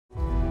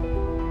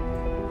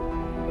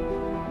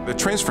The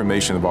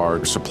transformation of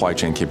our supply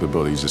chain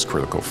capabilities is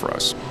critical for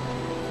us.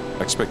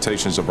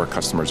 Expectations of our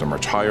customers are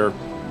much higher.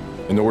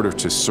 In order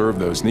to serve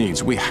those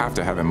needs, we have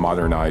to have a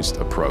modernized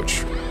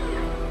approach.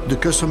 The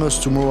customers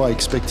tomorrow are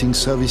expecting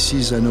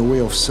services and a way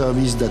of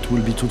service that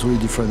will be totally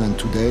different than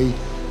today.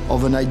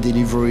 Overnight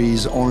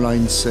deliveries,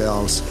 online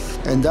sales,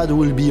 and that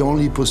will be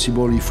only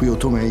possible if we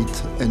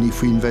automate and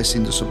if we invest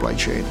in the supply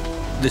chain.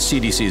 The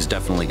CDC is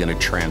definitely going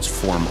to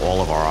transform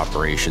all of our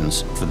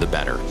operations for the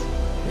better.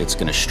 It's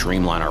going to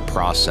streamline our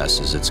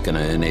processes. It's going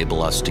to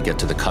enable us to get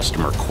to the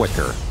customer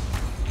quicker.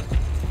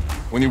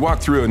 When you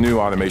walk through a new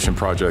automation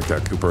project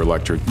at Cooper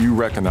Electric, you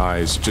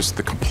recognize just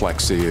the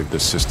complexity of the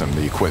system,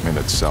 the equipment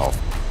itself.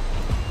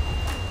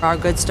 Our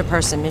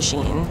goods-to-person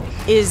machine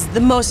is the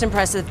most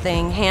impressive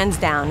thing, hands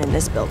down, in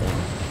this building.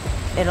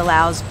 It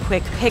allows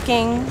quick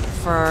picking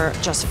for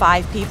just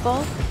 5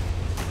 people.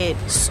 It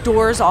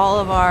stores all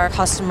of our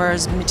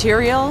customers'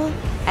 material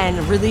and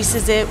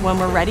releases it when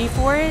we're ready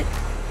for it.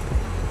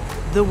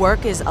 The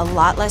work is a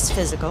lot less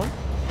physical.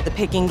 The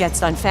picking gets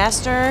done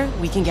faster,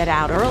 we can get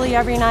out early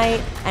every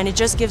night, and it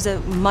just gives a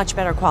much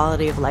better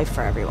quality of life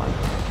for everyone.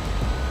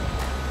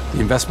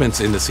 The investments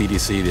in the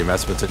CDC, the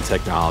investments in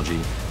technology,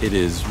 it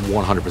is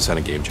 100%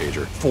 a game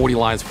changer. 40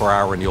 lines per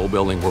hour in the old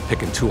building, we're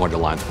picking 200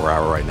 lines per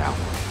hour right now.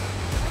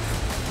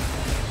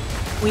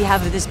 We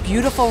have this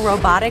beautiful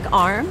robotic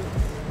arm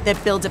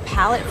that builds a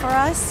pallet for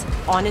us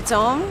on its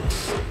own.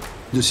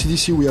 The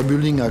CDC we are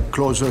building are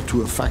closer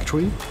to a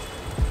factory.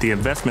 The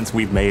investments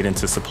we've made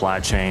into supply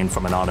chain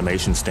from an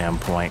automation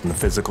standpoint and the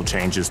physical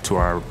changes to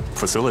our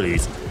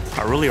facilities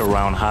are really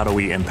around how do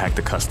we impact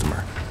the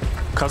customer.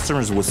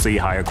 Customers will see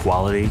higher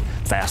quality,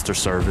 faster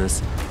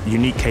service,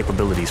 unique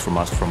capabilities from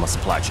us from a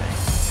supply chain.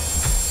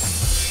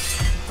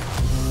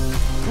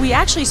 We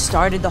actually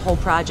started the whole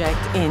project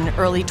in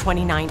early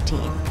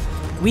 2019.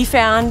 We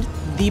found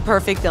the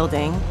perfect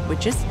building,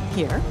 which is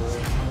here,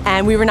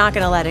 and we were not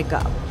going to let it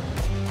go.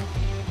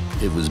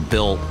 It was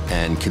built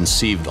and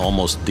conceived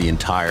almost the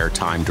entire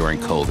time during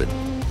COVID.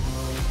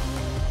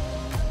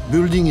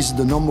 Building is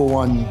the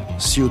 #1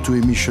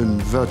 CO2 emission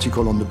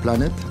vertical on the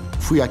planet.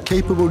 If we are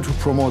capable to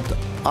promote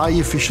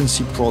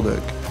high-efficiency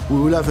product,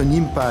 we will have an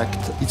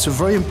impact. It's a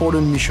very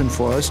important mission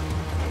for us.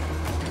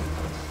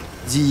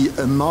 The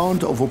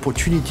amount of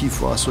opportunity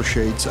for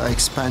associates are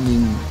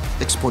expanding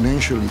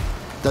exponentially.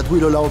 That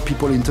will allow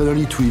people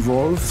internally to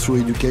evolve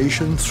through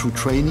education, through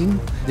training.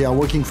 They are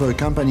working for a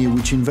company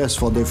which invests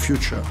for their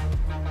future.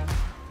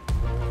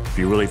 If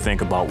you really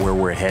think about where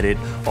we're headed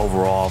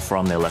overall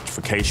from the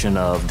electrification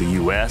of the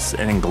US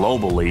and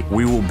globally,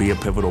 we will be a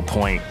pivotal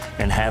point,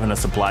 and having a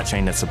supply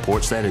chain that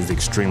supports that is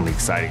extremely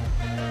exciting.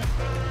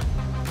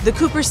 The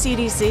Cooper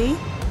CDC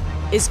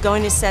is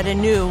going to set a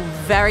new,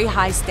 very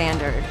high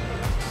standard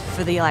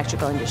for the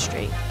electrical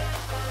industry.